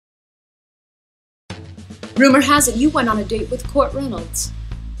Rumor has it you went on a date with Court Reynolds.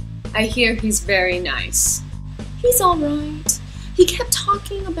 I hear he's very nice. He's all right. He kept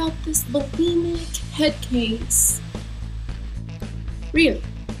talking about this bulimic head case. Really?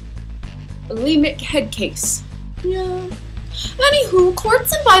 Bulimic head case? Yeah. Anywho,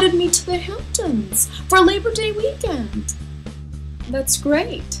 Court's invited me to the Hamptons for Labor Day weekend. That's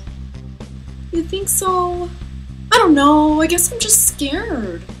great. You think so? I don't know. I guess I'm just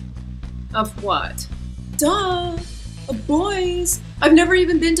scared. Of what? Duh. Of boys. I've never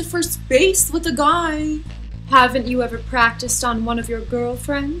even been to first base with a guy. Haven't you ever practiced on one of your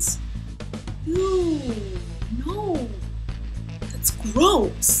girlfriends? Ew, no. That's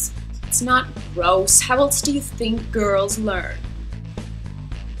gross. It's not gross. How else do you think girls learn?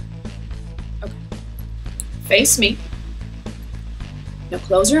 Okay. Face me. Now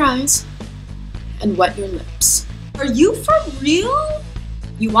close your eyes and wet your lips. Are you for real?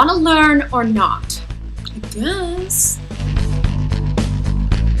 You want to learn or not? I guess.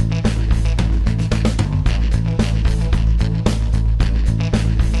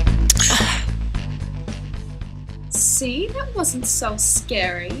 See, that wasn't so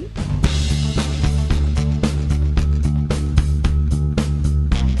scary.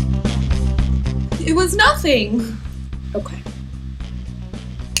 It was nothing. Okay.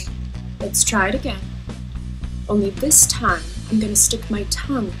 Let's try it again. Only this time, I'm gonna stick my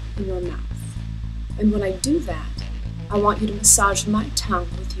tongue in your mouth. And when I do that, I want you to massage my tongue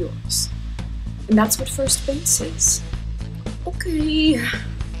with yours. And that's what first base is. Okay.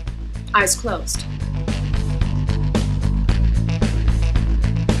 Eyes closed.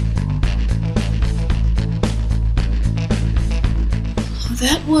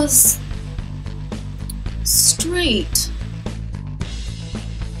 That was straight.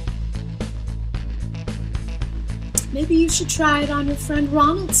 Maybe you should try it on your friend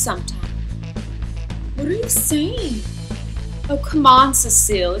Ronald sometime. What are you saying? Oh, come on,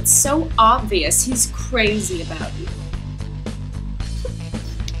 Cecile. It's so obvious he's crazy about you.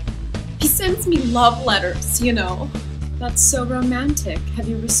 He sends me love letters, you know. That's so romantic. Have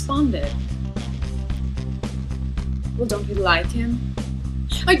you responded? Well, don't you like him?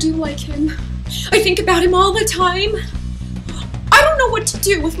 I do like him. I think about him all the time. I don't know what to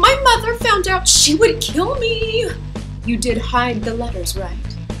do. If my mother found out, she would kill me. You did hide the letters, right?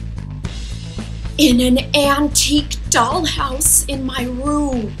 In an antique dollhouse in my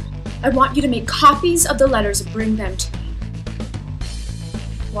room. I want you to make copies of the letters and bring them to me.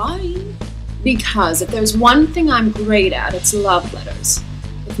 Why? Because if there's one thing I'm great at, it's love letters.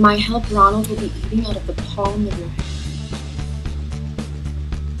 With my help, Ronald will be eating out of the palm of your hand.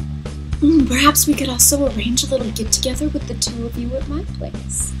 Perhaps we could also arrange a little get-together with the two of you at my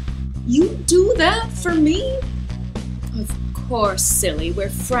place. You do that for me? Of course, silly.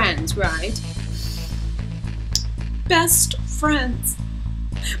 We're friends, right? Best friends.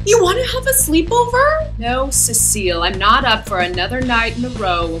 You want to have a sleepover? No, Cecile. I'm not up for another night in a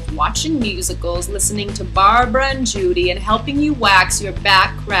row of watching musicals, listening to Barbara and Judy, and helping you wax your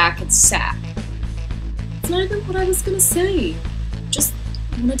back crack and sack. It's not even what I was gonna say. Just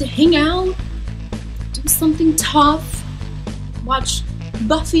wanted to hang out, do something tough, watch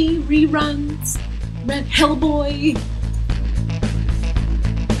Buffy reruns, rent Hellboy.